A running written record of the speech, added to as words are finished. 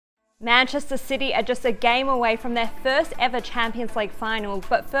Manchester City are just a game away from their first ever Champions League final,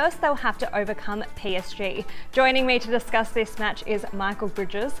 but first they'll have to overcome PSG. Joining me to discuss this match is Michael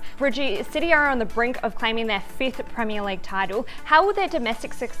Bridges. Bridgie, City are on the brink of claiming their 5th Premier League title. How will their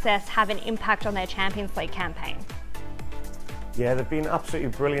domestic success have an impact on their Champions League campaign? Yeah, they've been absolutely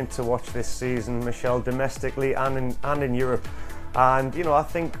brilliant to watch this season, Michelle, domestically and in Europe. And, you know, I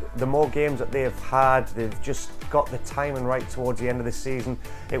think the more games that they've had, they've just got the timing right towards the end of the season.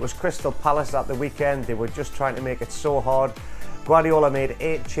 It was Crystal Palace at the weekend. They were just trying to make it so hard. Guardiola made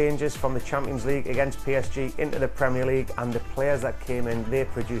 8 changes from the Champions League against PSG into the Premier League, and the players that came in, they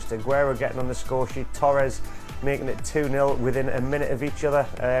produced. Aguero getting on the score sheet, Torres making it 2-0 within a minute of each other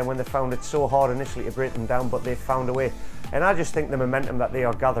when they found it so hard initially to break them down, but they found a way. And I just think the momentum that they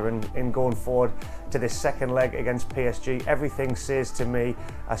are gathering in going forward to this second leg against PSG, everything says to me,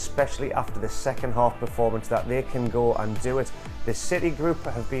 especially after the second half performance, that they can go and do it. The City group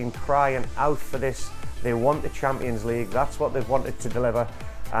have been crying out for this. They want the Champions League. That's what they've wanted to deliver.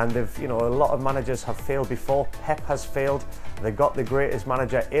 And they've, you know, a lot of managers have failed before. Pep has failed. They got the greatest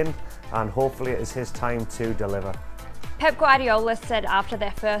manager in, and hopefully it is his time to deliver. Pep Guardiola said after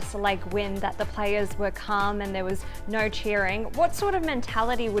their first leg win that the players were calm and there was no cheering. What sort of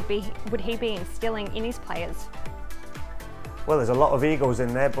mentality would he be instilling in his players? Well, there's a lot of egos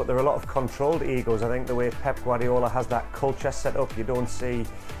in there, but there are a lot of controlled egos. I think the way Pep Guardiola has that culture set up, you don't see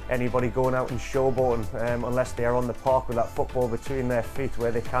anybody going out and showboating unless they are on the park with that football between their feet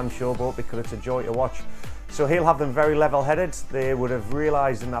where they can showboat, because it's a joy to watch. So he'll have them very level-headed. They would have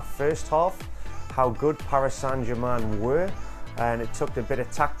realised in that first half how good Paris Saint-Germain were, and it took a bit of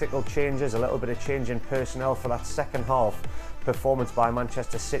tactical changes, a little bit of change in personnel for that second half performance by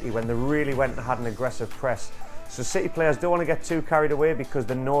Manchester City when they really went and had an aggressive press. So City players don't want to get too carried away, because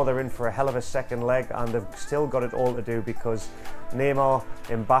they know they're in for a hell of a second leg, and they've still got it all to do, because Neymar,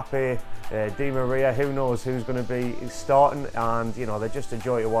 Mbappe, Di Maria, who knows who's going to be starting, and you know, they're just a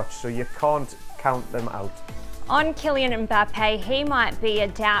joy to watch, so you can't count them out. On Kylian Mbappe, he might be a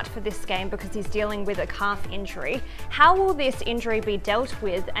doubt for this game because he's dealing with a calf injury. How will this injury be dealt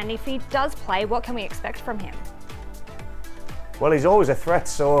with, and if he does play, what can we expect from him? Well, he's always a threat,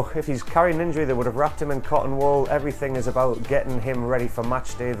 so if he's carrying an injury, they would have wrapped him in cotton wool. Everything is about getting him ready for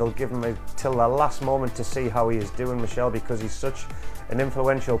match day. They'll give him till the last moment to see how he is doing, Michelle, because he's such an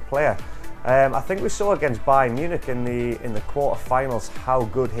influential player. I think we saw against Bayern Munich in the quarter-finals how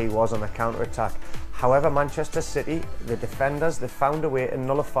good he was on the counter-attack. However, Manchester City, the defenders, they found a way to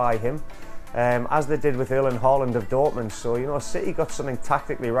nullify him, as they did with Erling Haaland of Dortmund. So, you know, City got something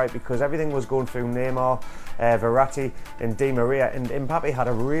tactically right, because everything was going through Neymar, Verratti and Di Maria, and Mbappe had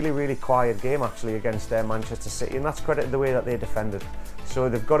a really quiet game actually against Manchester City, and that's credit to the way that they defended. So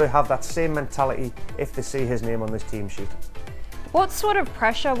they've got to have that same mentality if they see his name on this team sheet. What sort of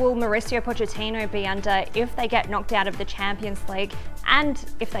pressure will Mauricio Pochettino be under if they get knocked out of the Champions League and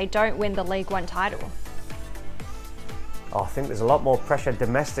if they don't win the League One title? I think there's a lot more pressure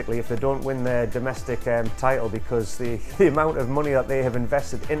domestically if they don't win their domestic title, because the amount of money that they have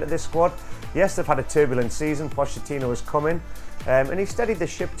invested into this squad. Yes, they've had a turbulent season. Pochettino has come in and he steadied the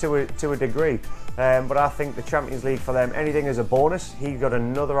ship to a degree. But I think the Champions League for them, anything is a bonus. He got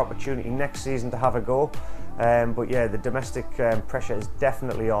another opportunity next season to have a go. But yeah, the domestic pressure is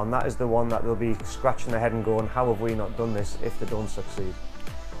definitely on. That is the one that they'll be scratching their head and going, how have we not done this if they don't succeed?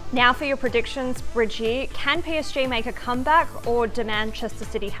 Now for your predictions, Bridgie. Can PSG make a comeback, or do Manchester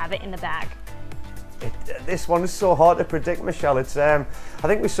City have it in the bag? This one is so hard to predict, Michelle. It's I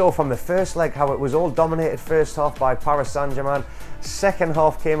think we saw from the first leg how it was all dominated first half by Paris Saint-Germain. Second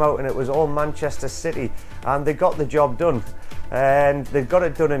half came out and it was all Manchester City, and they got the job done. And they've got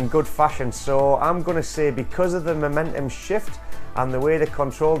it done in good fashion. So I'm going to say, because of the momentum shift and the way they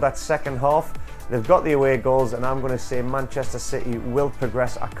controlled that second half, they've got the away goals, and I'm going to say Manchester City will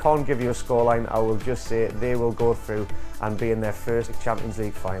progress. I can't give you a scoreline. I will just say they will go through and be in their first Champions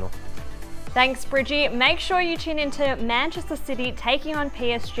League final. Thanks, Bridgie. Make sure you tune into Manchester City taking on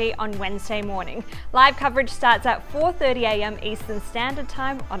PSG on Wednesday morning. Live coverage starts at 4:30 AM Eastern Standard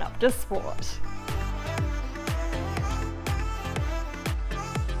Time on Optus Sport.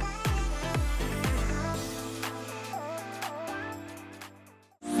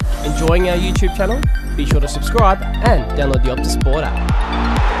 Enjoying our YouTube channel? Be sure to subscribe and download the Optus Sport app.